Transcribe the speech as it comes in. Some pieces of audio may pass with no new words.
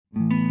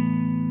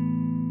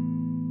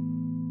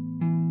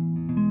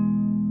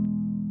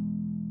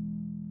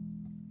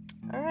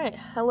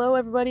Alright, hello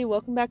everybody,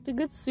 welcome back to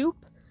Good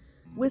Soup.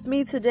 With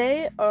me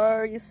today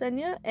are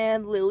Yesenia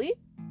and Lily.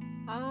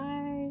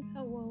 Hi.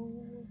 Hello.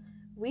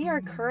 We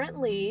are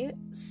currently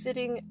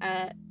sitting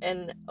at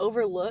an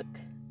overlook,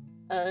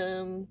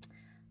 a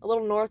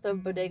little north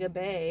of Bodega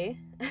Bay.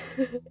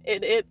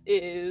 It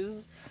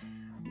is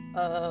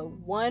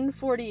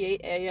 1:48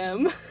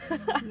 a.m.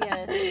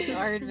 Yes,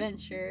 our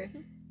adventure.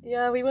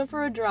 Yeah, we went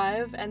for a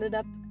drive, ended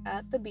up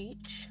at the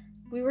beach.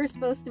 We were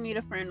supposed to meet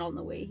a friend on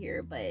the way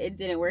here, but it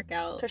didn't work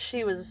out. Because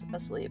she was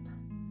asleep.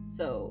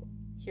 So,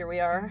 Here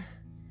we are,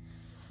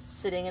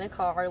 sitting in a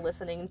car,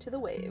 listening to the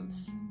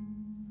waves.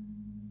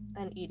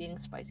 And eating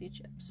spicy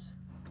chips.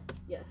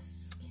 yes,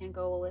 can't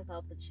go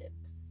without the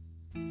chips.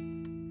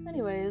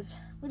 Anyways,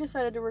 we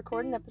decided to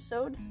record an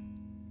episode.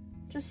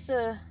 Just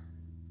to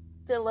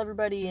fill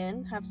everybody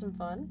in, have some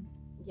fun.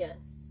 Yes.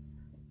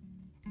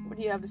 What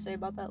do you have to say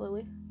about that,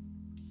 Lily?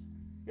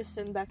 Just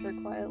sitting back there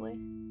quietly.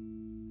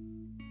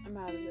 I'm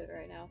out of it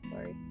right now,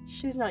 sorry.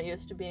 She's not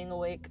used to being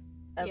awake,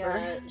 ever.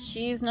 Yeah,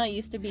 she's not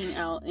used to being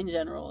out in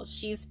general.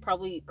 She's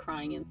probably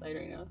crying inside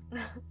right now.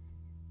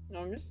 No,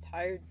 I'm just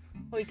tired.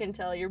 We can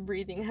tell you're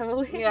breathing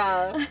heavily.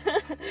 Yeah.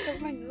 Because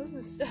my nose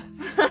is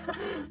stuffed.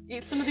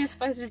 Eat some of these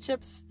spicy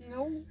chips.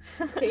 No.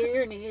 Clear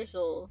your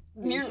nasal.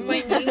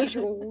 My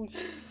nasals.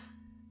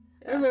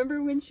 Yeah.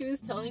 Remember when she was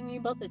telling me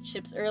about the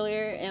chips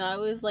earlier, and I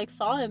was like,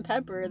 salt and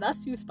pepper,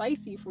 that's too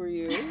spicy for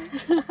you.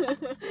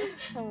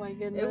 Oh my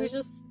goodness. It was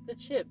just the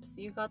chips.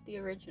 You got the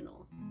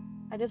original.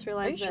 I just Are you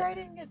realized sure I that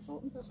didn't get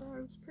salt and pepper?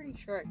 I was pretty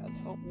sure I got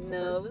salt and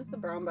No, it was the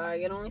brown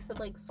bag. It only said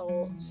like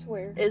salt. I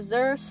swear. is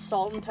there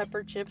salt and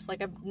pepper chips?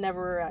 Like, I've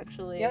never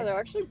actually... Yeah, they're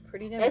actually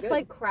pretty damn It's good.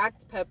 like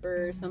cracked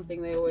pepper or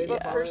something they always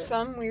But Yeah. for call it.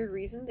 some weird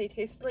reason, they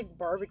tasted like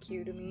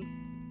barbecue to me.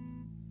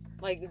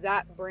 Like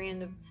that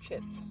brand of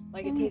chips.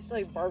 Like it tasted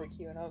like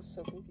barbecue, and I was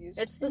so confused.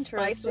 It's the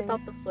spice Interesting.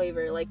 without the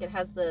flavor. Like it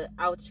has the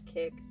ouch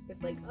kick.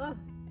 It's like, ugh.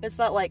 It's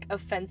that, like,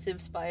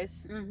 offensive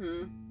spice.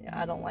 Mm-hmm. Yeah,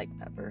 I don't like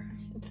pepper.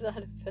 It's not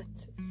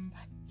offensive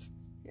spice.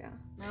 Yeah.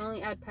 I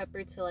only add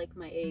pepper to like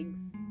my eggs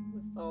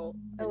with salt.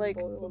 I and like,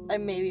 boil them. I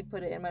maybe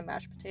put it in my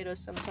mashed potatoes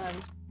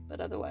sometimes,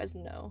 but otherwise,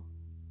 no.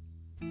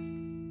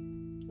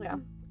 Yeah.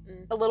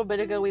 Mm. A little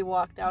bit ago, we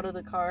walked out of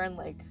the car and,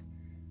 like,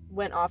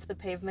 went off the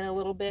pavement a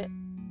little bit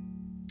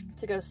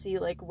to go see,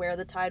 like, where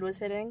the tide was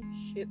hitting.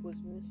 Shit was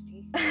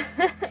misty.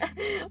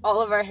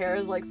 All of our hair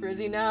is, like,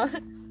 frizzy now.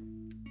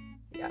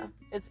 Yeah.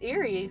 It's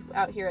eerie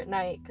out here at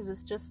night, because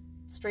it's just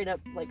straight up,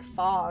 like,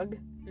 fog.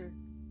 Mm.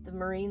 The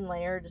marine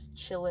layer just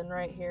chilling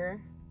right here.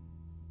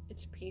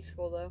 It's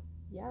peaceful though.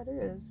 Yeah, it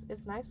is.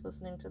 It's nice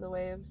listening to the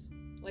waves.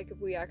 Like if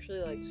we actually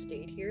like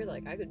stayed here,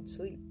 like I could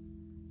sleep.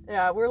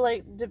 Yeah, we're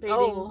like debating.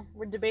 Oh.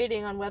 We're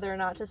debating on whether or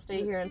not to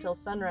stay here until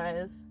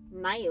sunrise.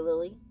 Night,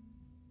 Lily.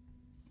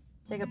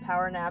 Take a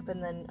power nap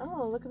and then,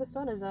 oh, look at the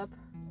sun is up.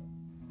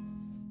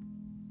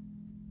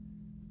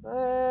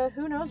 But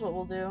who knows what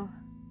we'll do?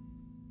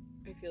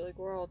 I feel like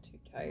we're all too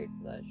tired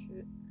for that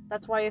shit.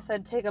 That's why I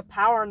said take a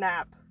power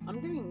nap. I'm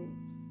doing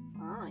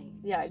fine.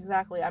 Yeah,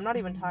 exactly. I'm not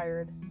even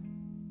tired.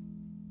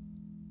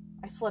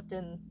 I slept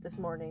in this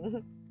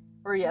morning.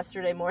 Or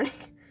yesterday morning.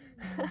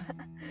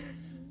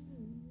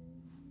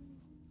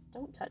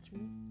 Don't touch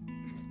me.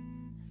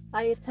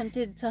 I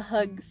attempted to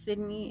hug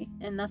Sydney,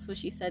 and that's what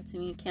she said to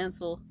me.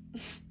 Cancel.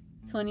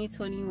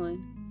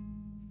 2021.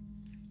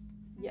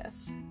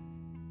 Yes.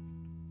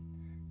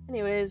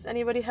 Anyways,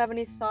 anybody have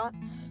any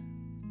thoughts?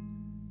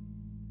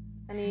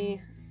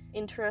 Any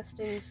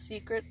interesting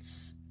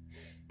secrets?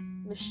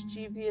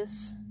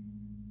 Mischievous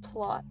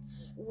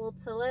plots? Well,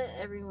 to let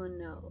everyone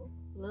know,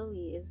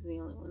 Lily is the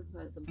only one who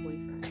has a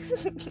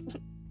boyfriend.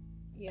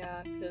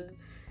 Yeah, because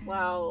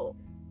Wow,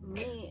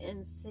 me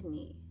and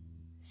Sydney.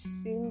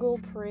 Single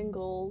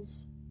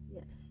Pringles.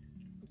 Yes.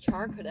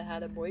 Char could have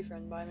had a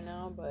boyfriend by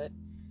now, but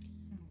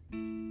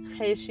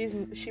Hey,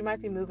 she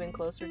might be moving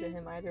closer to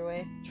him either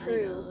way.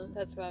 true. know.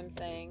 That's what I'm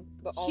saying.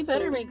 But She also,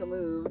 better make a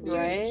move. dude,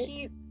 Right?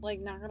 He like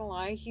not gonna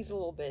lie, he's a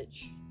little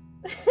bitch.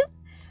 Those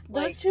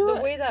Like two,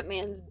 the way that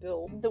man's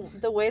built.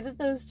 the way that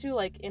those two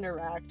like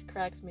interact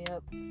cracks me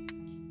up.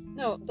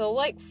 No, they'll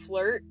like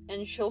flirt,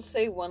 and she'll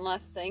say one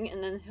last thing,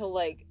 and then he'll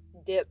like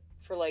dip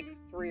for like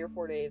 3 or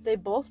 4 days. They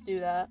both do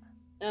that.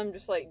 And I'm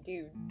just like,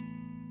 dude.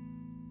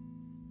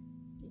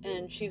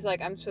 And she's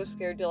like, I'm so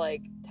scared to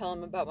like tell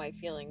him about my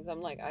feelings.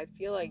 I'm like, I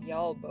feel like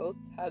y'all both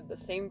have the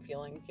same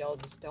feelings. Y'all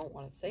just don't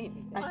want to say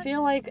anything. I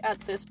feel like at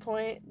this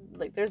point,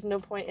 like, there's no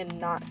point in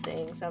not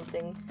saying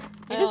something.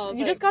 I You know, just it's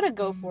you just like- gotta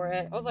go for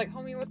it. I was like,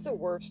 homie, what's the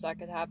worst that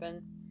could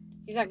happen?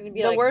 He's not gonna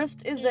be The like,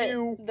 worst is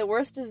 "Ew."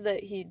 that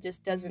he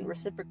just doesn't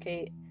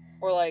reciprocate.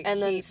 or like,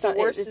 and then the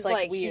worst it's, is like,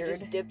 like weird. he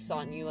just dips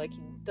on you, like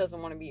he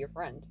doesn't want to be your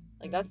friend.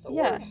 Like that's the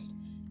Yeah. worst.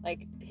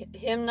 Like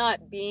him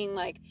not being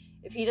like,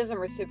 if he doesn't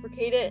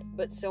reciprocate it,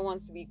 but still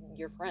wants to be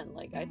your friend,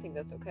 like I think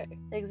that's okay.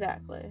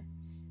 Exactly. Like,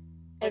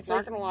 It's not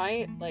like gonna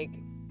lie, like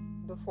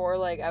before,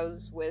 like I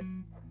was with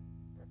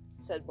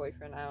said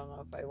boyfriend. I don't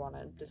know if I want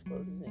to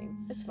disclose his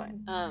name. it's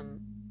fine.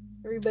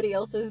 Everybody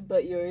else's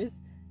but yours.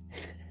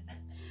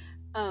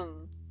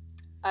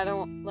 I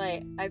don't,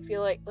 like, I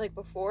feel like,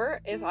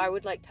 before, if I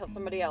would, like, tell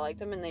somebody I liked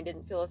them and they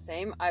didn't feel the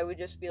same, I would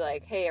just be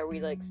like, hey, are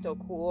we, like, still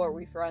cool? Are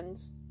we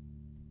friends?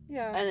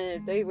 Yeah. And then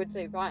if they would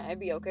say fine, I'd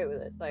be okay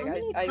with it. Like, How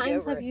many I'd get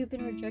times over have it. you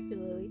been rejected,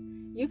 Lily?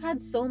 You've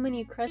had so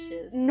many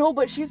crushes. No,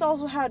 but she's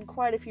also had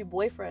quite a few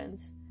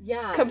boyfriends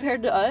Yeah.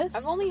 compared to us.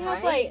 I've only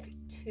had, Right? like,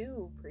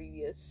 2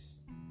 previous.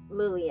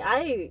 Lily,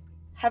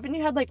 Haven't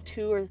you had like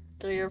 2 or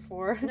 3 or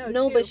 4?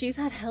 No, 2. but she's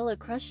had hella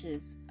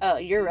crushes. Oh,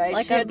 you're right.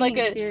 Like, She I'm had like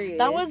being a serious.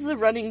 that was the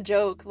running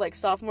joke like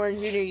sophomore and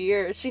junior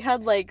year. She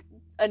had like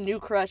a new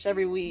crush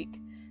every week.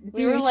 Dude,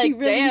 We were she like,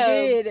 really damn.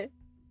 did.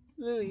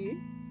 Lily,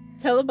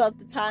 tell about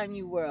the time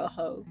you were a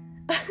hoe.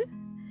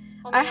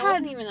 I had-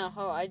 wasn't even a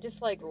hoe. I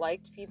just, like,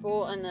 liked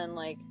people, and then,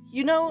 like,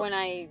 You know, when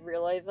I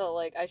realized that,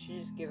 like, I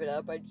should just give it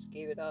up, I just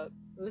gave it up.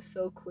 It was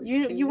so quick.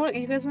 you too.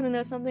 you guys want to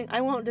know something?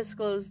 I won't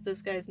disclose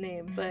this guy's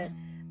name, but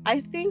I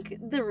think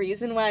the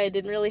reason why I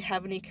didn't really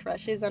have any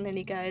crushes on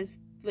any guys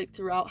like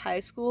throughout high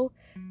school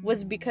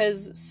was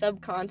because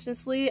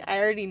subconsciously I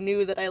already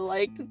knew that I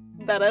liked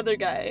that other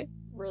guy.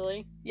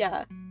 Really?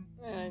 Yeah,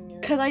 And you're...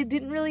 because I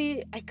didn't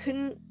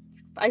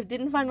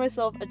find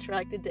myself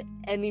attracted to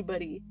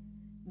anybody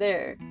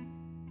there.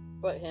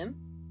 But him?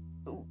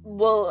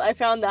 Well, I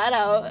found that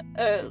out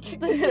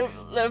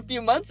a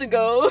few months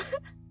ago.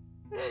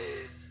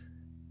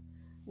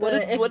 What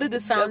if what a you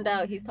discovery! found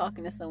out he's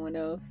talking to someone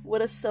else?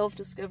 What a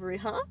self-discovery,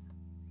 huh?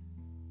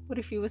 What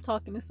if he was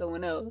talking to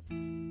someone else?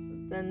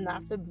 Then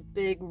that's a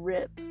big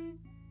rip.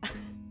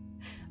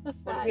 What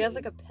if he has,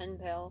 like, a pen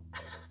pal?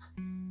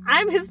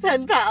 I'm his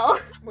pen pal.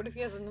 What if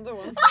he has another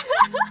one?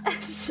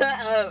 Shut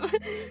up.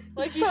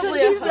 Like, It's probably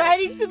He's a-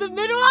 writing to the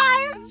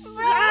midwives.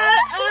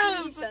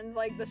 Shut He up. sends,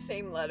 like, the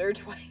same letter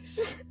twice.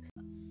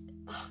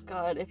 Oh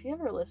God, if he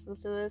ever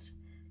listens to this,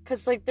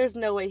 because like, there's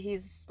no way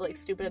he's like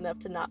stupid enough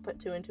to not put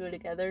 2 and 2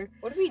 together.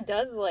 What if he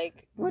does,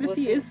 like, What if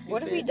he listen- is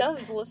What if he stupid?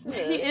 does listen to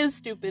this? He is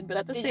stupid, but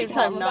at the Did same you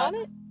tell time him not.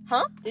 about it?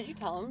 Huh? Did you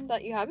tell him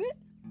that you have it?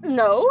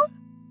 No.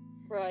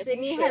 Bro, I think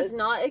Sydney you has should.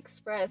 not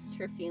expressed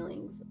her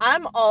feelings.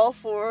 I'm all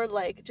for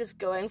like just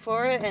going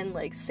for it and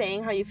like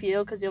saying how you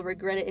feel because you'll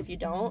regret it if you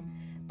don't.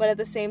 But at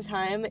the same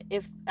time,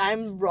 if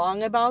I'm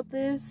wrong about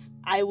this,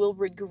 I will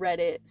regret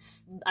it.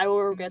 I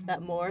will regret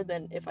that more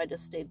than if I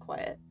just stayed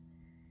quiet.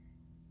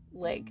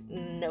 Like,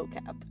 no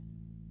cap.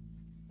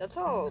 That's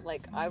how,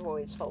 like, I've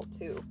always felt,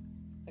 too.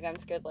 Like, I'm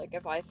scared, like,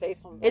 if I say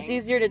something... It's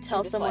easier to tell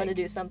just, someone like- to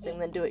do something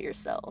than do it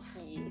yourself.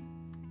 Yeah.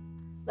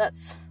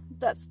 That's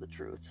the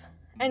truth.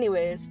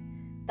 Anyways,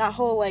 that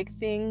whole like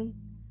thing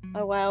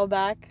a while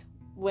back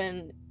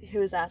when he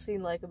was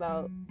asking like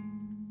about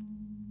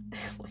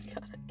oh my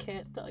god, I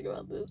can't talk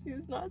about this.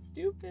 He's not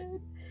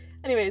stupid.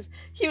 Anyways,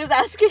 he was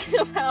asking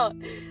about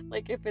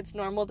like if it's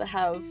normal to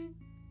have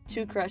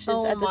 2 crushes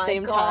at the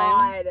same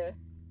time.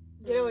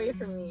 Get away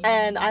from me.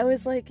 And I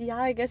was like, yeah,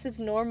 I guess it's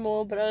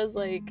normal, but I was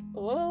like,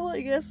 well,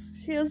 I guess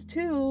he has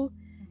 2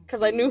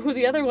 cuz I knew who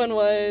the other one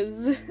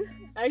was.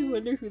 I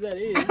wonder who that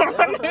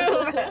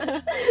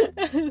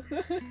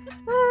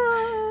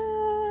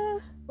Ah.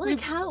 Like,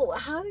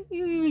 how did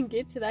you even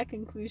get to that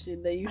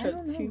conclusion that you I have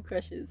don't know. 2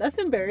 crushes? That's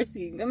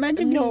embarrassing.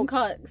 Imagine No. being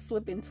caught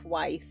slipping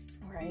twice.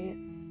 Right?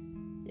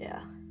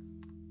 Yeah.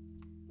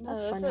 No,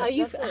 That's that's funny. a- How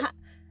you? that's a-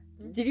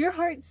 Did your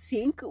heart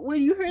sink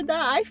when you heard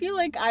that? I feel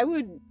like I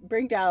would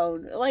break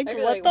down. Like, I'd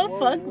be what like, the whoa.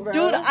 fuck, bro?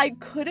 Dude, I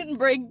couldn't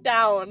break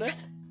down.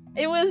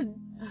 It was...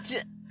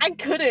 I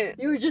couldn't.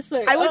 You were just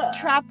like, I was "Ugh."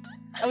 trapped.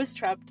 I was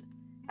trapped.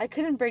 I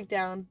couldn't break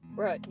down.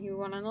 Bro, you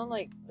wanna know,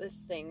 like, this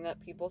thing that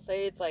people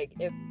say? It's like,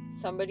 if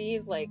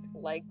somebody's, like,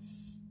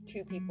 likes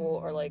 2 people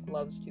or, like,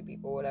 loves 2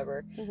 people,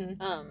 whatever,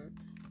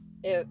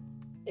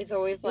 it's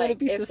always You wanna like,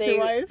 be if sister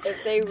wives?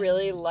 they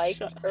really liked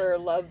Shut up. or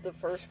loved the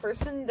first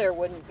person, there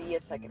wouldn't be a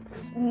second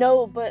person.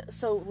 No, but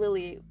so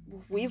Lily,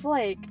 we've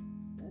like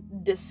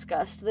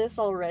discussed this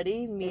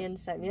already, me and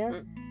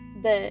Senya,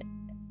 that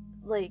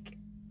like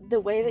the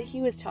way that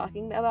he was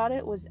talking about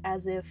it was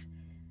as if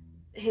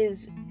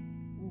his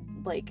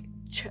like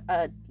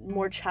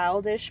more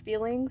childish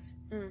feelings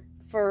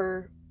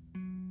for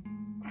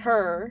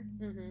her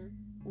Mm-hmm.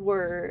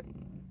 were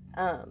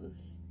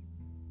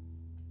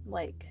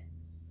like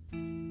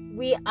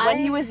when when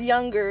he was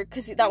younger,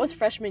 because that was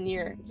freshman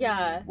year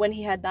yeah, when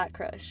he had that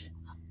crush,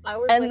 I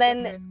was And like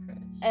then- the first crush.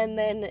 and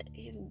then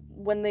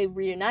when they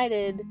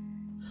reunited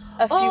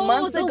a few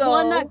months the ago,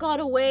 one that got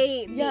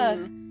away. Yeah.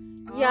 thing.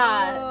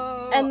 Yeah.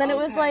 Oh, and then it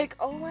was like,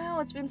 oh wow,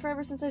 it's been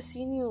forever since I've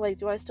seen you, like,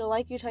 do I still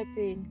like you type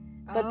thing.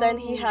 But then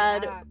he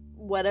had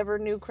whatever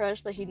new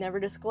crush that he never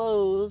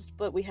disclosed,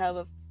 but we have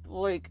a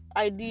like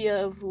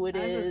idea of who it I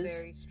have a is.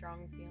 very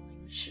strong feeling.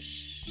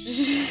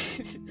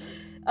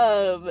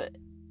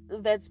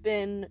 That's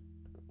been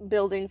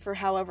building for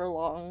however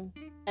long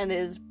and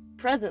is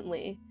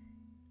presently,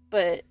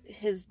 but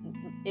his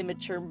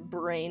immature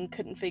brain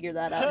couldn't figure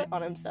that out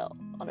on himself,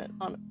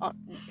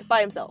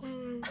 by himself.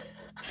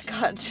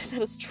 God, she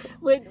said a stroke.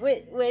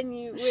 When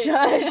you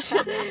Shush.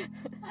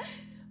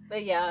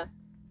 But yeah,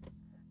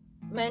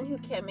 men who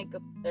can't make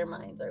up their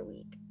minds are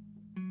weak.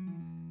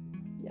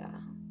 Yeah.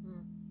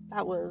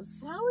 That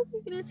was... How are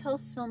you gonna tell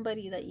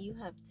somebody that you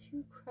have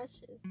 2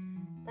 crushes?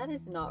 That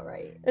is not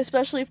right.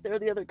 Especially if they're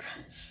the other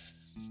crush.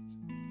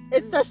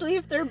 Especially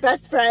if they're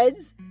best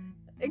friends.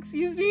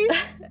 Excuse me?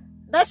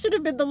 That should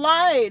have been the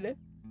line.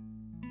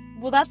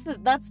 Well,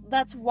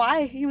 that's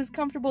why he was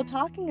comfortable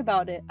talking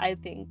about it, I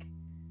think.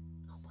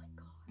 Oh my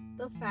god.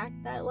 The fact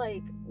that,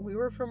 like, we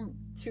were from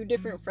 2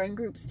 different friend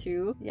groups,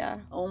 too. Yeah.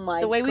 Oh my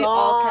god. The way we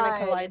all kind of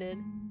collided.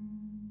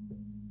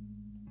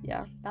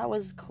 Yeah, that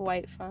was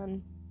quite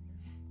fun.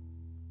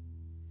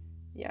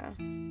 Yeah.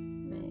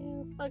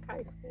 Man, fuck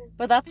high school.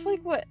 But that's,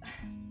 like, what...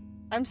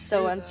 I'm so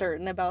True, though.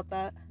 uncertain about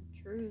that.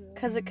 True.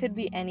 Because it could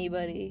be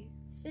anybody.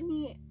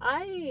 Sydney,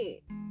 I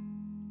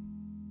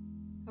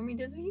mean,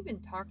 does he even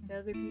talk to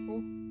other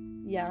people?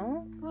 Yeah.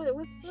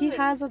 what's the... He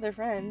has other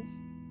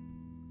friends.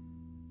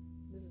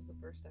 This is the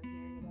first time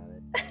hearing about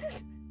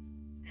it.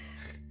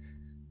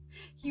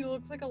 He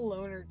looks like a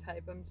loner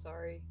type, I'm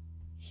sorry.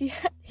 He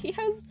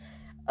has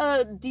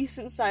a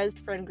decent-sized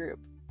friend group.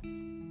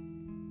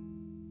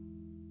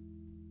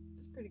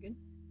 It's pretty good.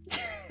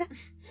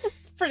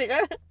 It's pretty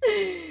good.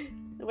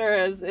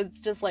 Whereas it's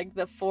just like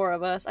the 4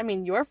 of us. I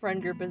mean, your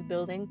friend group is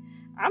building.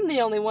 I'm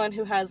the only one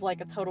who has like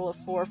a total of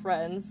 4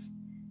 friends.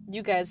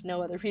 You guys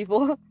know other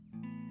people.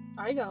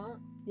 I don't.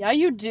 Yeah,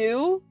 you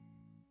do.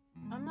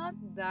 I'm not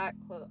that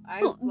close.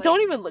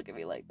 Don't even look at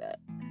me like that.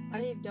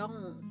 I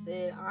don't,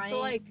 Sid. So,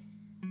 like...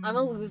 I'm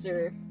a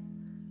loser.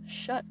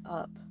 Shut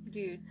up.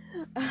 Dude.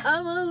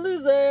 I'm a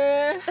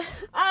loser.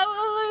 I'm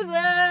a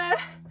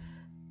loser.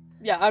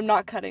 Yeah, I'm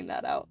not cutting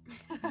that out.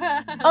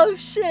 Oh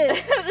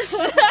shit.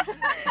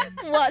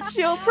 Watch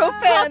your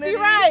profanity.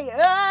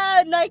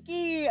 Copyright.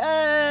 Nike.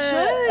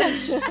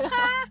 Shush.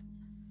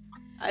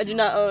 I do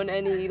not own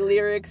any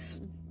lyrics,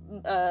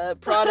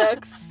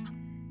 products,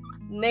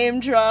 name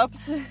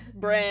drops,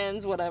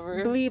 brands,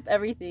 whatever. Bleep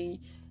everything.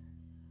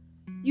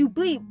 You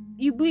bleep.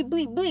 You bleep,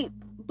 bleep, bleep.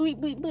 Bleep,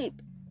 bleep, bleep.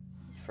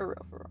 For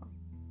real, for real.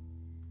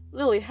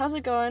 Lily, how's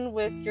it going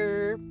with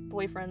your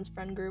boyfriend's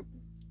friend group?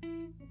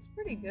 It's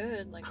pretty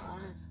good, like,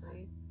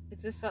 honestly.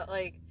 It's just that,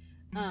 like,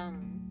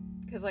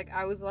 because, like,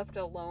 I was left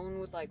alone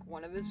with, like,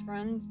 one of his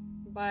friends,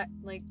 but,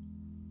 like,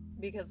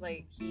 because,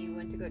 like, he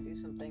went to go do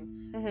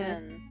something, Mm-hmm.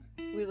 and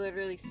we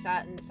literally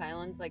sat in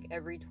silence, like,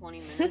 every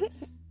 20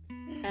 minutes,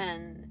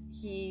 and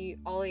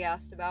all he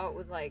asked about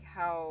was, like,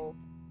 how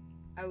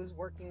I was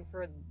working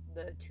for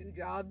the 2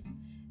 jobs,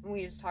 and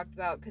we just talked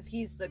about, because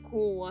he's the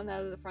cool one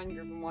out of the friend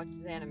group and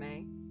watches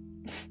anime.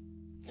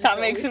 That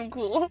makes him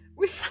cool.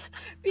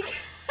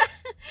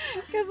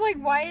 Because, like,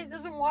 Wyatt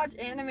doesn't watch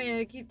anime and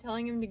I keep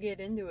telling him to get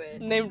into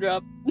it. Name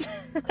drop.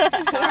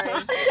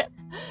 Sorry.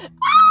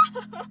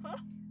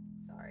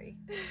 Sorry.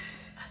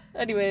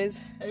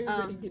 Anyways.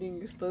 Everybody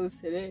getting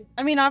exposed today.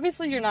 I mean,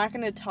 obviously you're not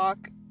going to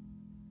talk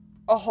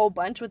a whole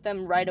bunch with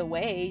them right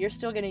away. You're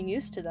still getting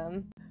used to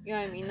them. You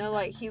know what I mean? Though,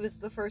 like, he was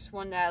the first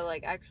one to,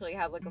 like, actually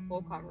have, like, a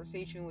full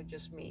conversation with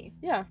just me.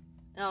 Yeah.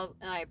 And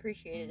I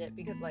appreciated it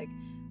because, like,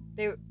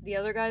 the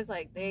other guys,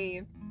 like,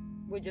 they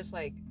would just,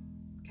 like,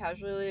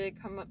 casually,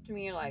 like, come up to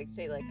me and, like,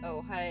 say, like,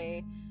 oh,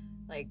 hi,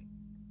 like,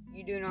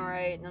 you doing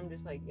alright? And I'm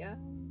just like, yeah,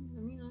 I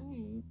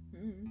mean,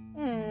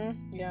 alright.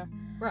 Yeah.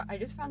 Bro, I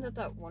just found out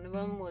that one of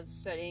them was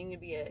studying to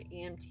be an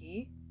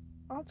EMT.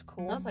 Oh, that's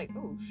cool. And I was like,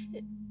 oh,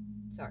 shit.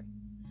 Sorry.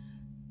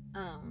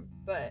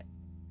 But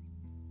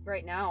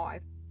right now,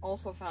 I've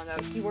also found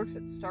out he works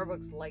at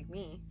Starbucks like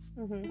me.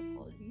 Mm-hmm.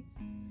 Apologies.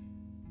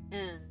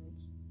 And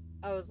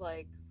I was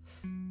like,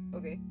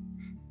 okay.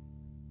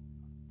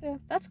 Yeah,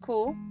 that's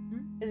cool.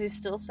 Hmm? Is he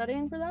still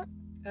studying for that?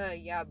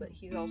 Yeah, but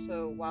he's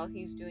also, while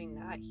he's doing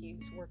that, he's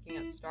working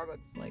at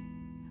Starbucks, like,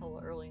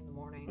 hella early in the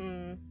morning.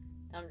 And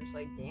I'm just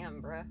like,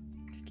 damn, bruh.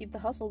 Keep the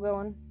hustle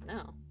going.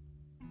 No.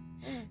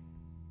 Yeah.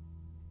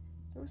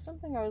 There was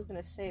something I was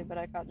going to say, but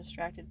I got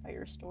distracted by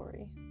your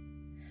story.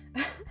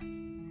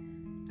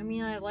 I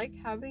mean, I like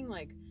having,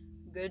 like,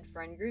 good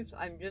friend groups.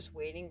 I'm just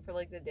waiting for,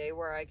 like, the day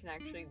where I can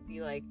actually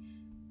be, like,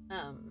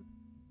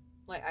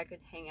 I could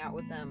hang out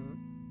with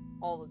them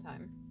all the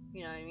time.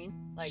 You know what I mean?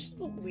 Like,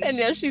 And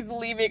yeah, she's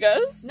leaving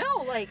us.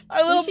 No, like,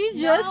 Our little, Did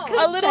she just no.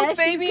 our little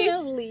confess baby. she's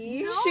gonna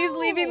leave? No. She's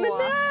leaving the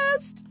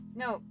nest.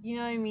 No, you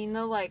know what I mean,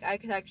 though? Like, I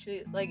could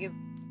actually, like, if,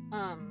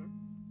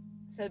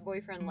 said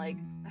boyfriend, like,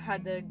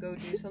 had to go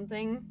do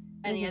something,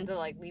 and he had to,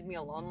 like, leave me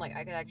alone, like,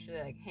 I could actually,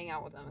 like, hang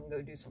out with him and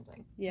go do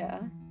something.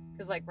 Yeah.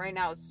 Because, like, right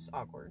now, it's just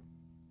awkward.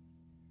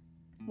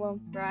 Well,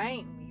 But I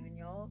ain't leaving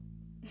y'all.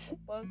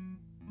 Fuck.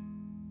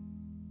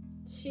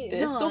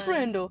 Pistol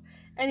friendle.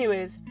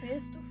 Anyways,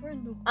 Pistol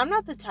friendle. I'm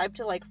not the type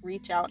to, like,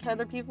 reach out to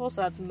other people,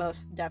 so that's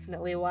most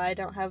definitely why I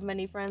don't have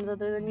many friends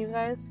other than you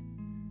guys.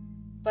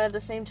 But at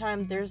the same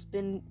time, there's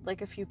been,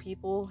 like, a few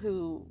people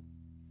who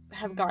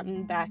have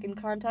gotten back in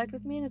contact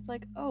with me, and it's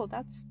like, oh,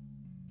 that's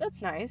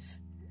nice.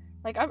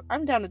 Like,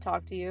 I'm down to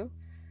talk to you.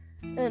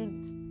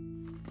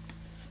 And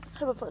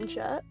have a fun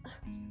chat.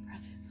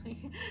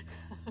 Presently.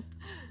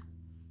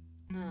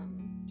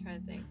 Trying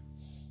to think.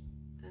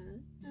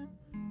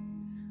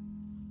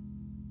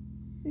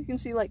 You can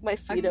see, like, my I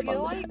feet up on feel the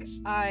like dash.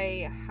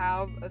 I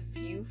have a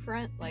few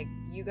friends, like,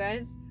 you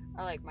guys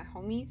are like my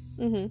homies,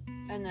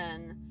 Mm-hmm. and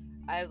then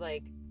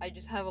I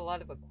just have a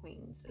lot of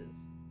acquaintances.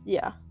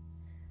 Yeah.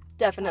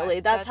 Definitely.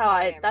 That's how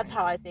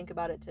I think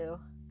about it too.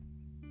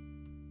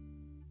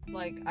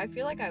 Like, I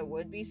feel like I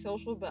would be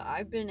social, but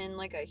I've been in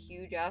like a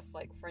huge ass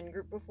like friend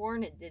group before,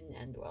 and it didn't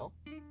end well.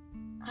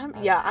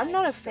 I'm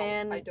not a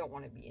fan. I don't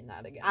want to be in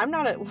that again. I'm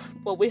not a.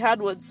 Well, we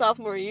had one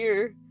sophomore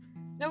year.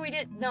 No, we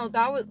did. No,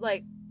 that was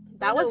like.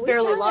 That was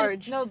fairly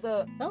large. No,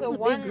 that was the a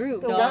one big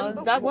group, the dog.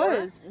 one That before-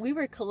 was. We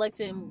were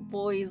collecting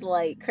boys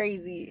like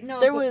crazy. No,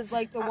 There was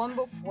like the one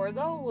before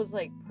though was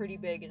like pretty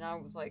big, and I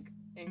was like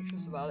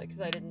anxious about it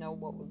because I didn't know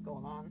what was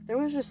going on. There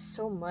was just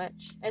so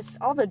much. It's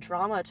all the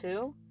drama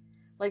too.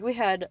 Like we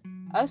had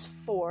us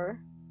 4,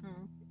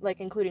 like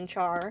including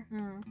Char,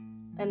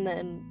 and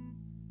then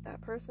that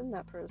person.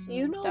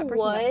 You know that person,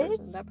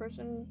 what? That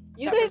person.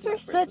 You that guys person, were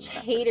that such person,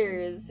 that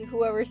haters.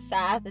 Whoever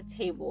sat at the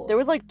table. There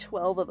was like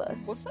 12 of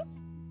us. What's up?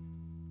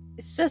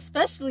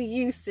 Especially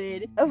you,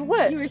 Sid. Of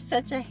what? You were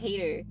such a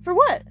hater For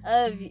what?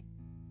 of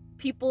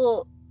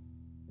people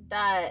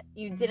that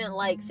you didn't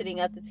like sitting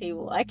at the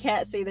table. I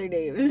can't say their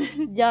names.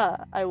 Yeah,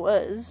 I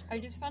was. I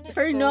just found it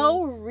For so...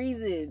 no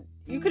reason.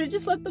 You could have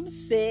just let them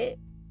sit.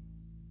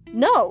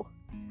 No.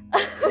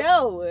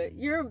 No,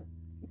 you're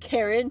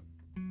Karen.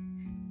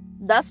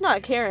 That's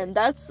not Karen.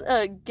 That's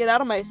get out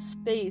of my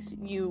space,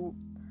 you.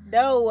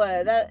 No,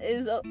 that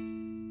is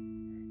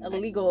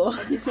illegal.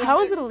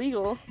 How is it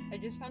illegal? I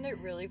just found it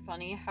really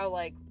funny how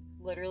like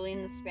literally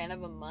in the span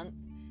of a month,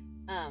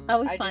 I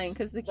was fine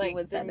because the kid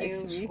would the sit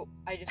next to me.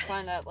 I just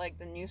found out like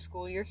the new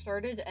school year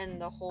started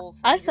and the whole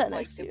I friend sat group,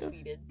 next to you.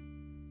 depleted.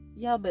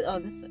 Yeah, but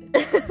on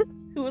this side,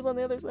 Who was on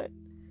the other side?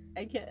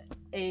 I can't.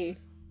 Hey.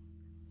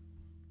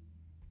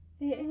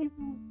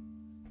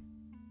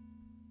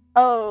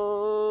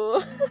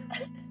 Oh.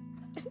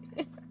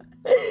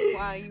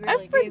 Wow, you really I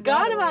gave that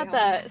forgot away, about huh?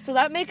 that. So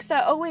that makes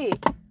that. Oh wait,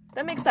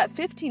 that makes that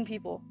 15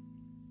 people.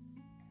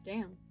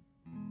 Damn.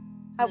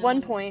 At No,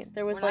 one point,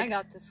 there was when like. I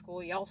got to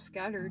school, y'all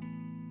scattered.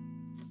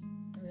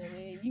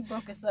 You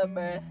broke us up,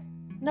 bruh.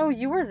 No,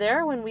 you were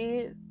there when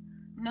we.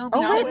 No,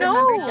 Oh, because wait, no.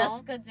 remember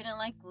Jessica didn't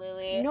like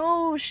Lily.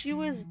 No, she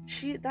was.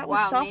 That was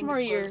Wow, sophomore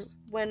name year disclosed.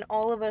 when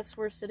all of us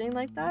were sitting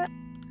like that,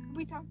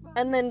 We talked about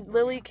and then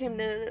Lily came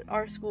to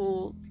our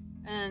school.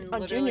 and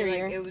on literally junior like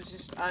year. it was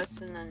just us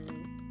and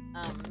then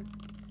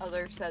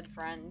other said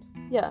friend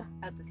Yeah.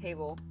 at the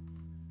table.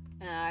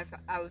 And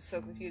I was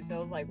so confused. I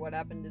was like, what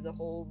happened to the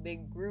whole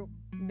big group?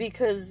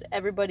 Because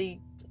everybody,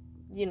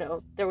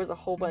 there was a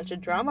whole bunch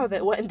of drama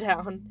that went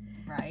down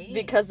Right?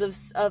 because of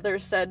other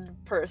said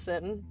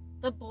person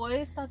the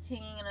boys stopped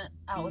hanging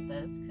out with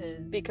us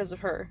because of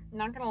her.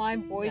 Not gonna lie,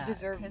 Boy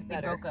deserved because they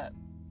better. broke up.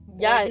 Boy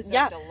Yeah,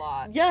 deserved a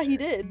lot. Yeah, he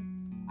better. did.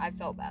 I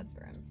felt bad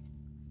for him.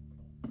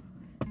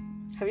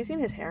 Have you seen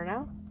his hair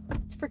now?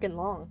 It's freaking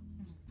long.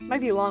 It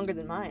might be longer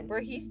than mine.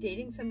 Where he's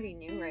dating somebody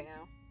new right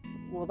now.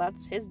 Well,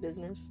 that's his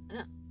business.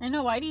 I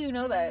know. Why do you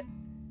know that?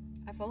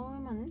 I follow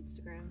him on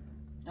Instagram.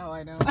 Oh,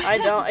 I know. I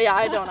don't. Yeah,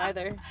 I don't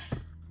either.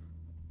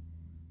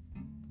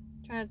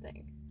 Trying to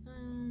think.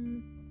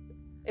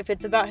 If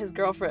it's about his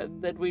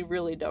girlfriend, then we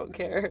really don't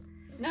care.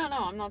 No,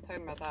 I'm not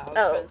talking about that. I was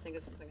Oh. trying to think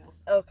of something else.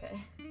 Okay.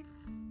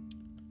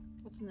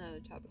 What's another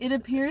topic? It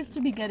appears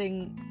to be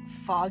getting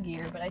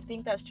foggier, but I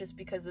think that's just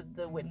because of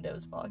the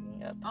windows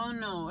fogging up. Oh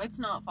no, it's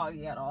not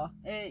foggy at all.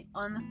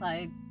 On the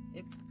sides,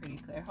 it's pretty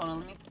clear. Hold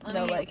on, let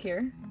No, me. like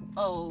here.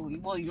 Oh,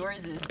 well,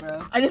 yours is,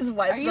 bro. I just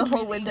wiped Are you the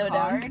whole breathing window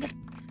hard? down.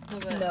 No,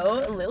 but, No,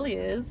 Lily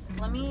is.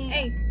 Let me.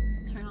 Hey.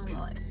 Turn on the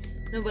light.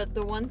 No, but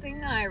the one thing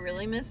that I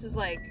really miss is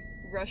like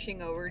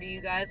rushing over to you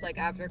guys like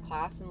after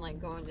class and like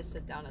going to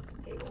sit down at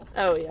the table.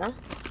 Oh yeah.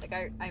 Like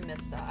I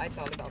missed that. I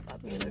thought about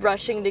that the other day.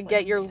 Rushing I to was get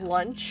like, your yeah.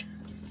 lunch.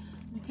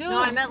 Dude. No,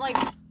 I meant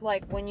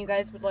like when you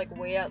guys would like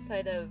wait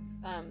outside of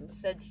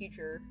said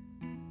teacher's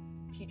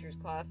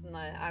class, and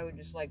I would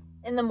just like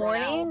in the run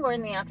morning out. or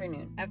in the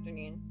afternoon?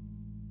 Afternoon.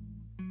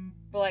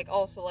 But like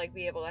also like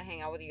be able to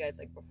hang out with you guys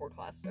like before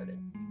class started.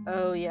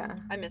 Oh yeah.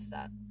 I miss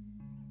that.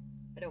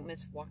 I don't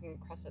miss walking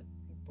across a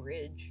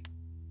bridge.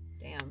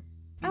 Damn.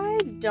 I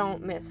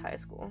don't miss high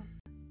school.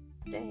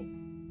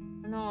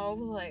 Dang. No, I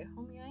was like,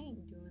 homie, I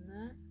ain't doing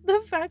that.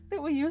 The fact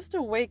that we used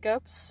to wake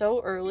up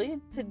so early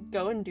to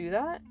go and do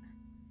that.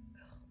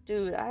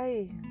 Dude,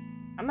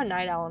 I'm a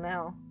night owl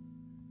now.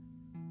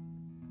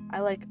 I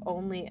like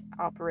only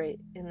operate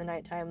in the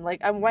nighttime. Like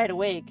I'm wide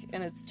awake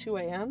and it's 2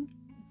 a.m.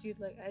 Dude,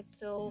 like I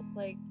still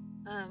like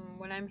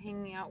when I'm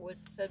hanging out with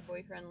said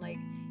boyfriend, like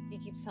he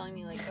keeps telling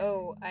me like,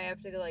 oh, I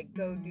have to like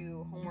go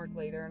do homework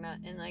later,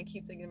 and I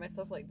keep thinking to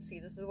myself like, see,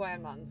 this is why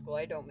I'm not in school.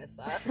 I don't miss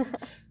that. I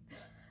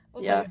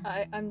was Yeah.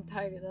 like, I'm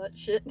tired of that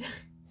shit.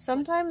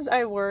 Sometimes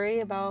I worry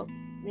about,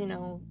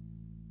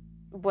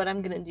 what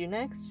I'm gonna do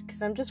next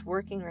because I'm just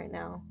working right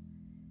now.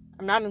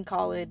 I'm not in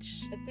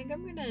college. I think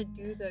I'm gonna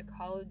do the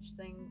college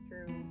thing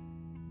through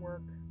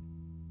work,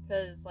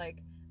 because like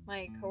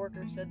my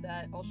coworker said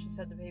that all she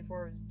had to pay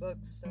for was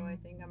books, so I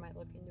think I might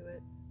look into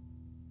it.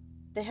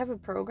 They have a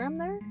program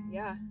there?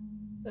 Yeah,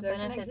 The They're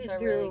benefits connected are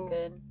through- really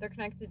good. they're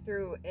connected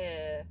through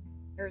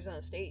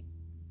Arizona State.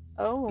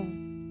 Oh.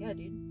 Yeah,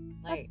 dude.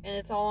 Like, and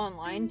it's all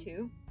online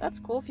too. That's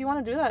cool. If you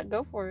want to do that,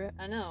 go for it.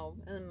 I know.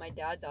 And then my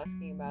dad's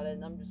asking about it,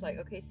 and I'm just like,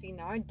 okay, see,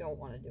 now I don't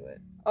want to do it.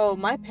 Oh,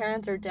 my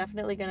parents are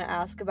definitely gonna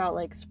ask about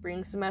like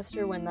spring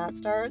semester when that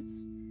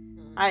starts.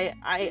 I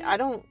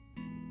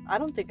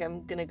don't think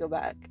I'm gonna go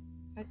back.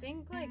 I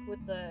think like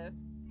with the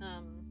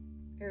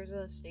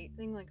Arizona State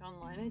thing, like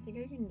online, I think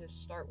I can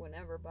just start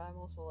whenever. But I'm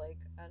also like,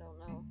 I don't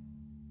know,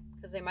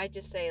 because they might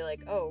just say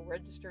like, oh,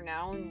 register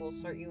now, and we'll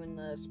start you in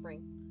the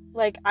spring.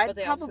 Like But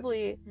they also-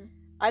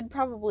 I'd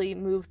probably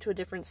move to a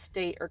different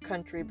state or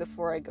country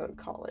before I go to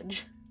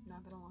college.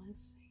 Not gonna lie,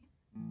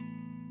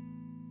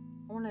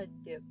 I want to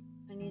dip.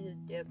 I need a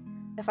dip.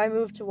 If I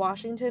moved to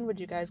Washington, would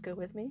you guys go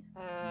with me?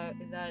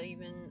 Is that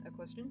even a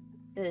question?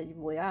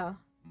 Well, yeah.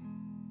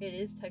 It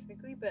is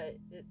technically, but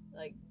it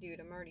like, dude,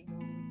 I'm already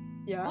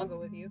going. Yeah? I'll go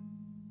with you.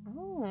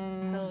 Oh.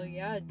 Hell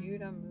yeah,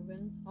 dude, I'm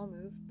moving. I'll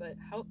move. But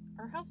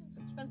our house is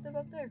expensive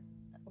up there.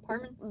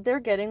 Apartments.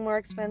 They're getting more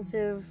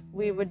expensive.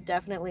 We would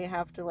definitely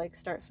have to, like,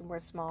 start somewhere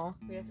small.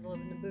 We have to live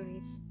in the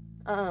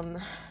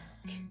boonies.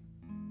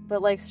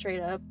 But, like,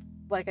 straight up,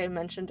 like I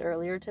mentioned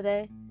earlier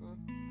today,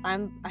 I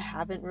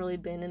haven't really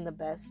been in the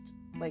best,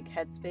 like,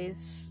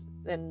 headspace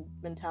and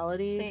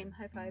mentality. Same.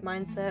 High five.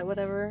 Mindset,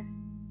 whatever.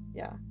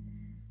 Yeah.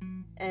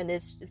 And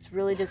it's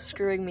really just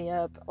screwing me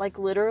up. Like,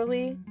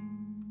 literally,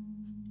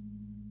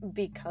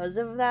 because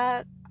of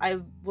that, I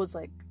was,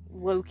 like,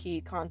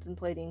 low-key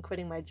contemplating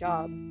quitting my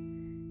job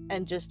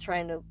and just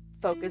trying to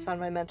focus on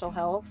my mental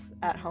health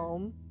at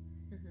home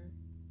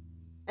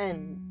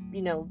and,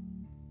 you know,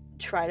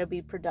 try to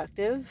be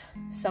productive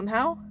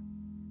somehow.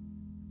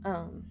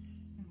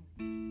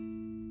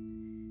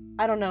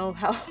 I don't know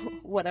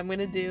what I'm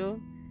gonna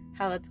do,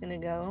 how that's gonna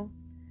go,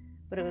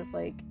 but it was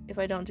like, if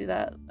I don't do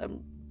that,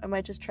 I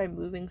might just try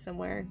moving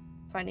somewhere,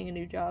 finding a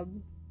new job,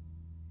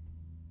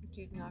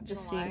 Dude, not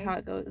just gonna seeing lie. how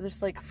it goes,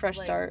 just like fresh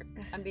start.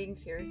 I'm being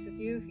serious with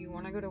you. If you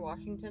want to go to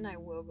Washington, I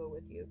will go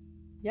with you.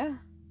 Yeah,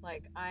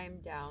 Like, I'm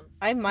down.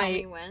 I Tell might.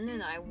 me when,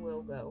 and I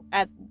will go.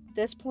 At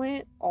this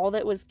point, all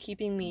that was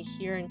keeping me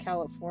here in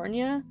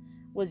California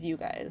was you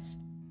guys.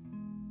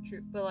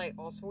 True, but like,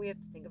 also we have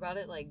to think about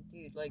it. Like,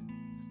 dude, like,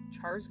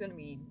 Char's gonna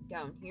be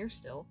down here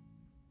still.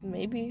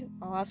 Maybe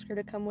I'll ask her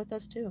to come with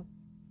us too.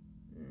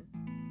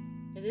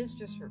 It is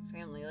just her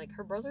family. Like,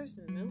 her brother's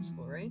in middle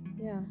school, right?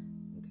 Yeah.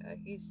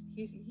 Okay,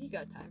 he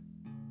got time.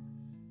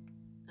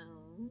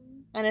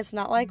 And it's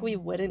not like we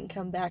wouldn't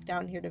come back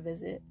down here to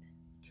visit,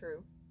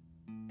 True.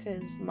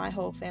 because my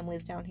whole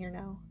family's down here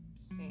now.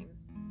 Same.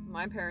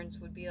 My parents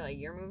would be like,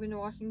 "You're moving to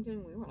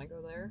Washington. We want to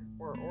go there,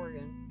 or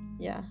Oregon."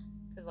 Yeah.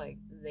 Because like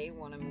they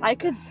want to move I the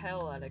could-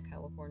 hell out of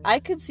California. I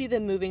could see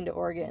them moving to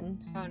Oregon.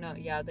 Oh no,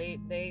 yeah, they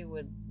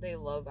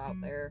love out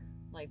there.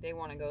 Like, they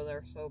want to go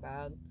there so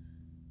bad.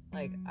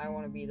 Like, I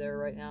want to be there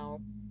right now.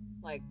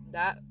 Like,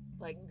 that,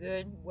 like,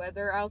 good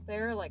weather out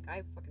there. Like,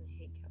 I fucking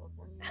hate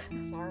California.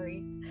 I'm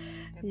sorry.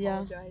 I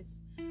Yeah. apologize.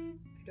 I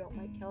don't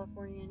like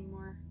California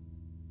anymore.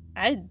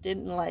 I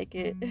didn't like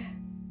it.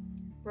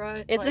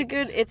 Bruh, It's like,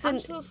 I'm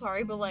a so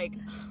sorry, but like,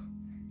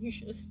 you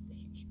should have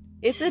stayed.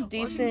 it's a Washington's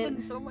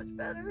decent so much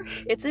better.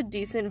 it's a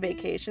decent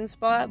vacation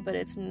spot, but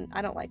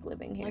I don't like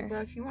living Like, here.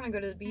 bro, if you want to go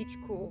to the beach,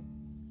 cool.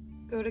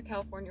 Go to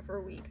California for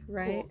a week,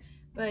 Right. Cool.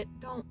 But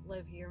don't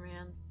live here,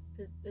 man.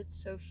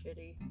 It's so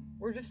shitty.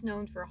 We're just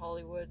known for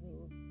Hollywood,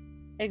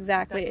 and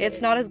Exactly. That's It's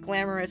it. not as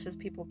glamorous as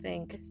people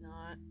think. it's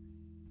not.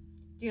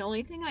 The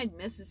only thing I'd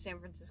miss is San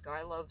Francisco.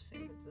 I love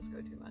San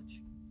Francisco too much.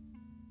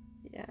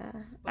 Yeah.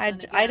 But I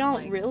then I again,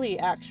 don't like, really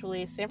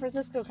actually. San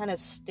Francisco kind of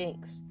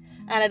stinks.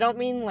 And I don't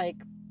mean like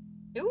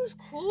It was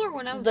cooler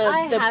when I was. the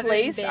haven't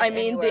place, been I mean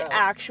anywhere the else.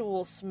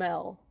 actual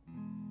smell.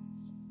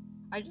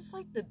 I just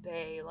like the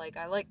bay. Like,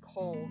 I like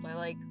cold. I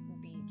like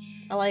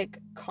beach. I like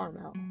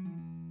Carmel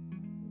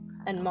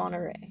and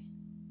Monterey.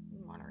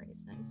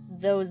 Monterey's nice.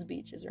 Those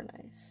beaches are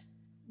nice.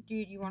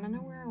 Dude, you want to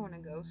know where I want to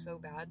go so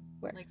bad?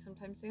 Where? Like,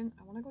 sometime soon?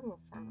 I want to go to a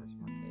farmer's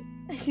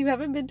market. You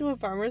haven't been to a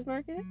farmer's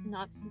market?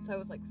 Not since I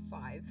was like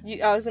 5.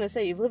 I was gonna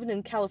say, you've lived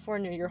in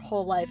California your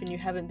whole life and you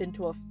haven't been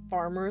to a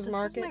farmer's That's 'cause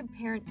market? my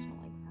parents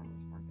don't like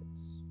farmer's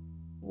markets.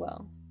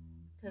 Well,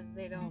 Because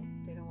they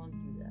don't want to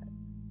do that.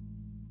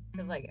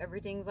 Because, like,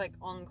 everything's, like,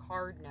 on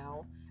card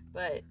now.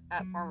 But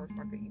at farmer's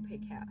market, you pay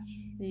cash.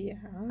 yeah.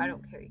 I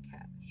don't carry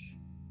cash.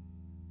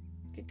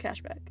 Get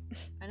cash back.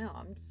 I know,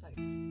 I'm just like,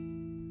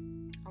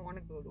 I want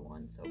to go to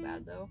one so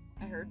bad, though.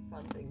 I heard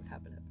fun things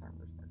happen at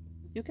farmer's markets.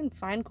 You can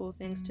find cool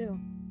things too.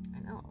 I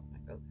know, I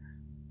go there.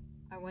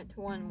 I went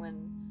to one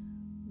when,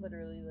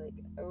 literally, like,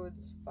 I was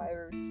 5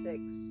 or 6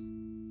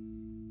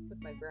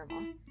 with my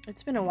grandma.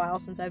 It's been a while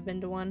since I've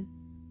been to one.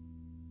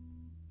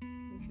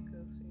 We should go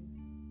soon.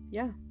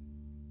 Yeah.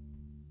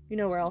 You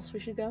know where else we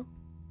should go?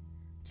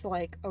 To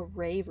like a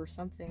rave or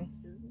something.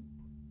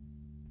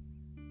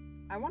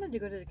 I wanted to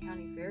go to the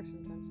county fair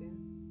sometime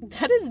soon.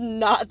 That is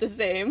not the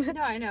same.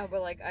 No, I know,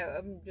 but, like,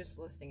 I'm just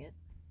listing it.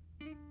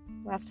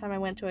 Last time I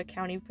went to a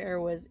county fair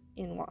was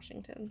in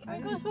Washington. Can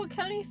we go to a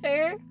county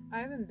fair? I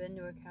haven't been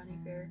to a county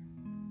fair.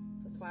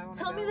 That's why I want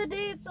to Tell go. me the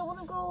dates. I want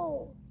to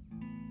go.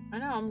 I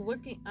know. I'm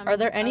looking. Are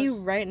there any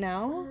right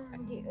now?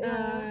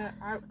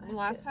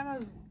 Last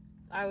time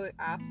I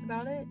asked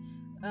about it.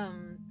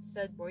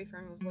 Said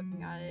boyfriend was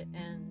looking at it,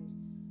 and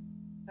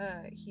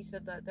he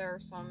said that there are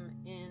some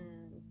in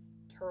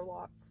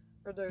Turlock,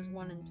 or there's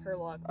one in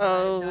Turlock. But I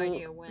have no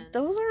idea when.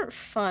 Those aren't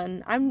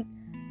fun.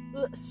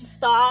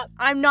 Stop.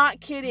 I'm not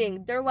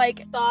kidding. They're like,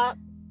 Stop.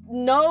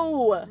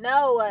 no.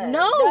 No.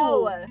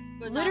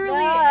 But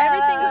Literally,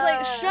 everything's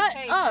like, shut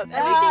up.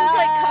 Everything's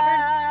like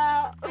covered.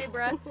 Hey,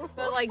 bruh.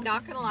 But like,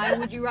 not gonna lie,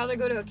 would you rather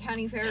go to a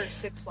county fair or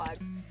Six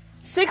Flags?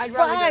 Six I'd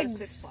rather go to Flags.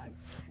 Six Flags.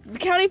 The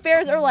county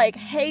fairs are like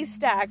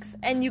haystacks,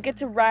 and you get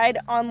to ride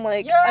on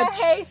like You're a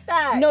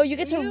haystack. No, you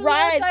get to You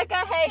ride. look like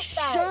a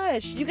haystack.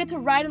 Shush! You get to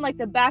ride in like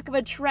the back of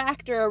a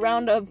tractor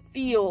around a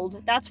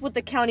field. That's what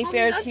the county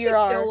fairs that's here just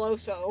are. Del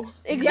Oso.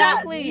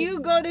 Exactly. Yeah, you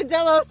go to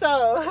Del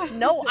Oso.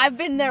 No, I've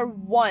been there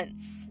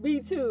once, Me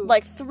too.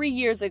 like 3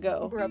 years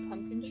ago. Bruh,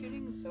 pumpkin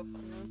shooting is so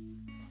fun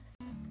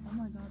oh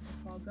my god,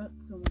 the fog got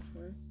so much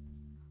worse.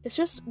 It's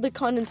just the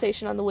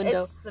condensation on the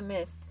window. It's the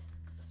mist.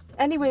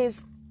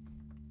 Anyways,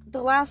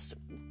 the last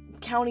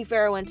county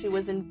fair I went to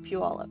was in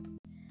Puyallup.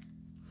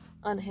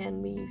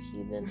 Unhand me, you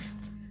heathen.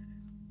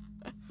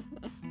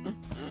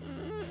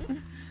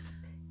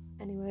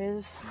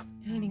 Anyways.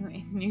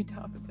 Anyway, new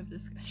topic of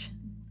discussion.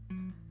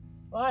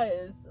 Why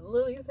is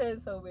Lily's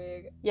head so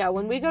big? Yeah,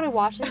 when we go to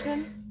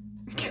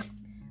Washington,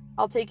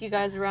 I'll take you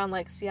guys around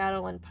like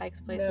Seattle and Pike's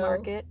Place No.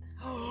 Market.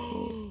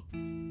 You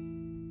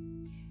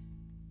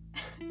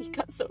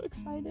got so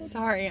excited.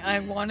 Sorry, I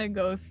want to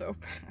go so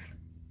bad.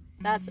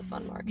 That's a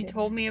fun You market.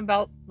 told me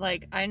about,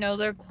 like, I know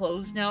they're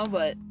closed now,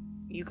 but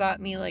you got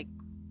me, like,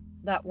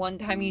 that one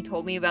time you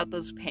told me about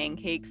those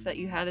pancakes that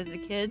you had as a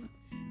kid.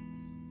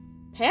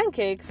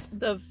 Pancakes?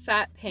 The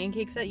fat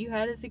pancakes that you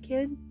had as a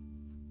kid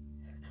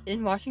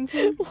in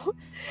Washington.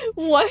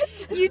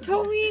 What? You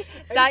told me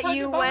that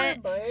you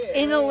went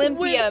in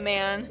Olympia, Wait.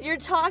 man. You're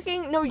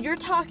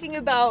talking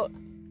about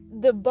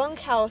the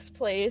bunkhouse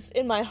place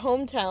in my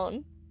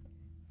hometown.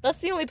 That's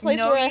the only place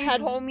where I you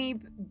had. told me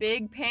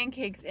big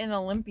pancakes in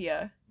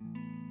Olympia.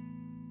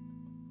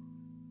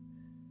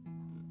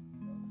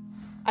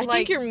 I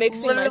think you're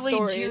mixing my literally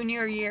stories.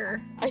 junior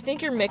year. I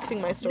think you're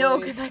mixing my stories. No,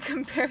 because I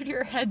compared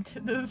your head to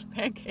those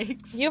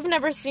pancakes. You've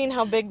never seen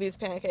how big these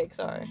pancakes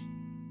are.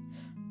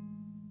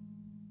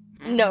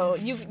 No,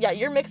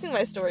 you're mixing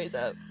my stories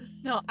up.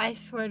 No, I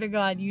swear to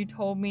God, you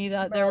told me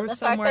that Bro, there was the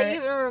fact somewhere. that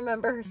you even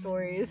remember her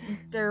stories.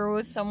 There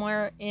was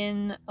somewhere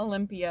in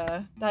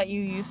Olympia that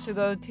you used to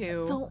go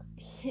to. Don't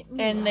hit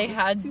me. And they you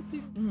had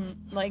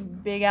stupid-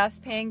 like big ass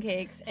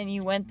pancakes, and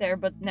you went there,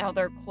 but now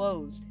they're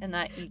closed, and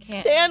that you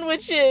can't.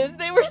 Sandwiches!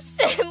 They were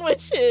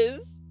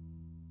sandwiches!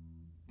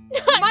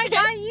 Oh my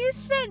God, you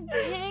said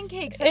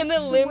pancakes In I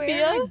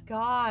Olympia? Swear to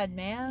God,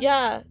 man.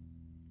 Yeah.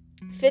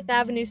 Fifth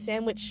Avenue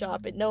Sandwich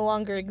Shop. It no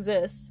longer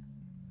exists.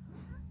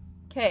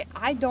 Okay,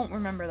 I don't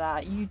remember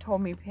that. You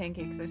told me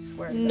pancakes. I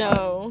swear. to God.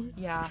 No.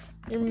 Yeah.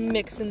 You're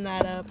mixing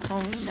that up.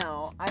 Oh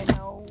no, I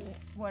know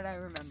what I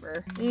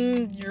remember.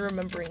 You're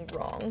remembering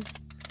wrong.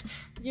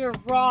 You're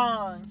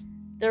wrong.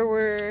 There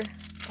were...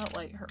 That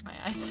light hurt my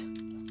eyes.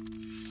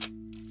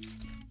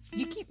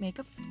 You keep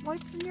makeup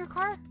wipes in your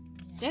car?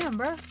 Damn,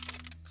 bro.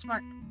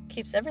 Smart.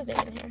 Keeps everything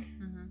in here.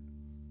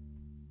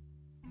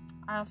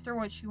 I asked her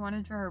what she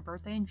wanted for her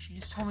birthday, and she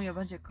just told me a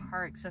bunch of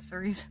car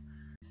accessories.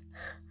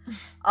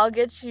 I'll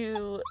get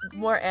you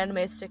more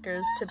anime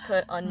stickers to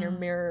put on your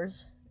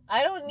mirrors.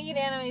 I don't need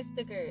anime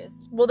stickers.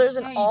 Well, there's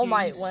an Yeah, you All do.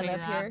 Might You one say up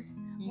that. here.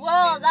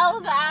 Well, that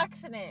was an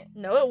accident.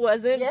 No, it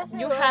wasn't. Yes, it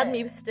you had was.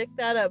 me stick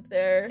that up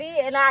there See,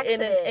 an in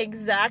accident. an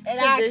exact An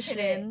position.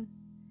 accident.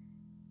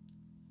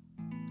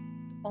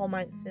 All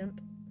Might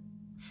simp.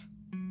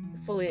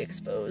 Fully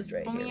exposed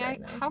right here. Right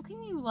now. How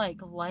can you like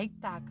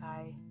that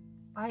guy?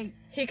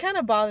 He kind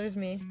of bothers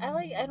me. I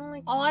don't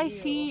like. All I you.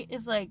 see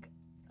is like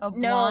a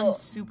No. blonde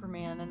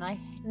Superman, and I.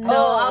 No,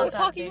 Oh, I was that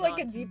talking thing like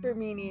on. a deeper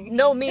meaning.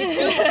 No, me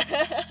too.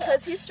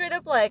 Because he straight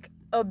up like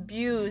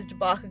abused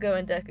Bakugo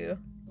and Deku.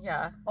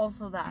 Yeah.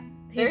 Also that.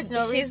 There's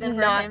no he's reason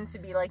not, for him to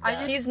be like I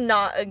that. He's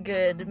not a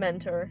good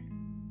mentor.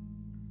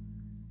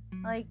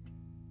 Like.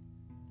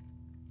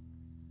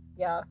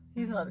 Yeah,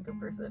 he's not a good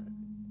person.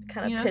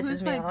 Kind You of know pisses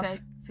who's me my off.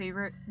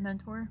 favorite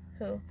mentor?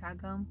 Who? Fat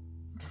Gum.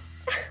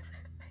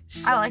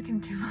 I like him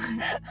too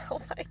much. Oh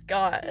my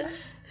god.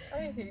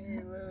 I hate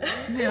you, Lily.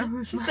 Yeah,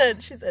 who's She my- said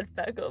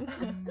Feckham.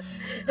 Have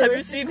Have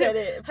you seen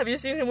him? Have you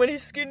seen him when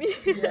he's skinny?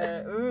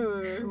 Yeah.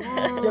 Ooh.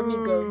 Yummy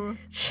go.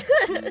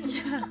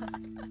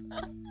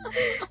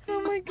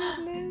 Oh my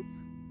goodness.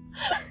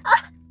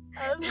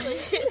 I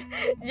was like,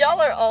 Y'all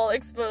are all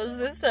exposed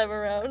this time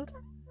around.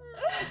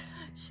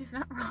 She's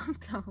not wrong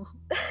though.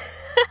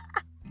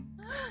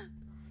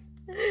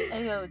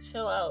 hey yo,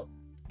 chill out.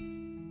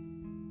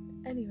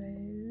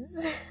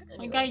 Anyways. Oh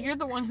my God, you're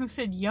the one who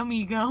said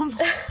yummy gum.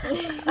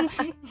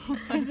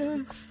 Because it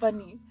was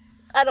funny.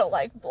 I don't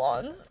like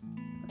blondes.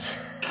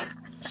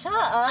 Shut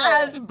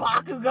up.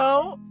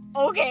 Bakugo.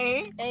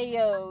 Okay. Hey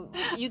yo,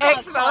 you got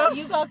Exposed. caught.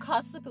 You got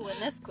caught slipping with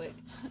Nesquik.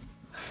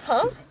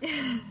 Huh?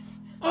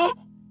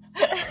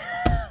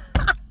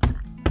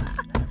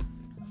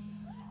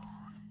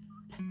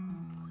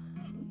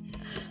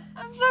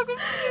 I'm so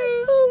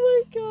confused.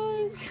 Oh my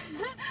god.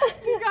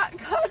 You got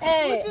caught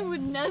Hey. flipping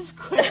with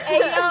Nesquik. Hey,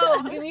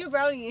 yo, give me a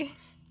brownie.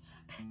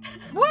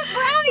 What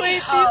brownie? Wait,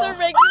 these are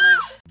regular.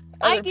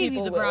 I Other gave you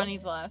people the will.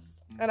 brownies last.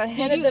 And I Did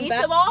handed you them eat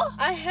back. them all?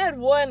 I had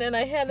one and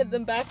I handed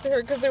them back to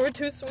her because they were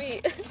too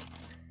sweet.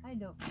 I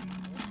don't.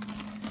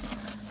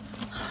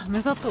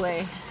 Move out the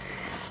way.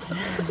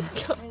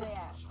 Where they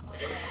at?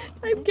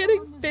 I'm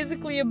getting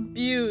physically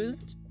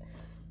abused.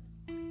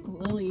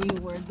 Lily,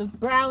 where are the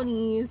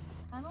brownies?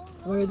 I don't know.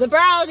 Where are the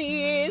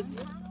brownies?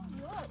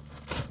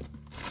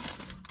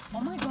 Oh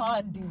my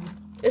god, dude.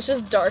 It's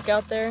just dark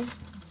out there.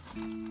 I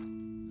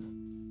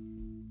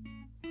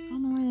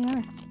don't know where they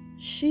are.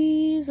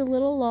 She's a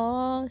little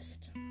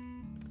lost.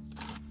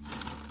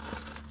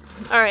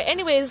 Alright,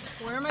 anyways,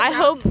 Where am I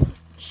hope. brownies?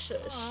 Shush.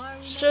 Aw,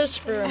 I Shush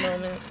for a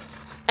moment.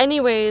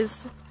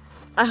 Anyways,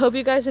 I hope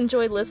you guys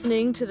enjoyed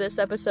listening to this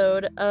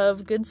episode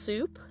of Good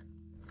Soup.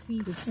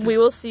 We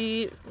will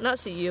not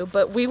see you,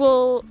 but we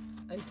will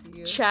I see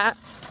you. chat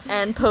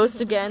and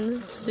post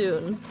again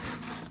soon.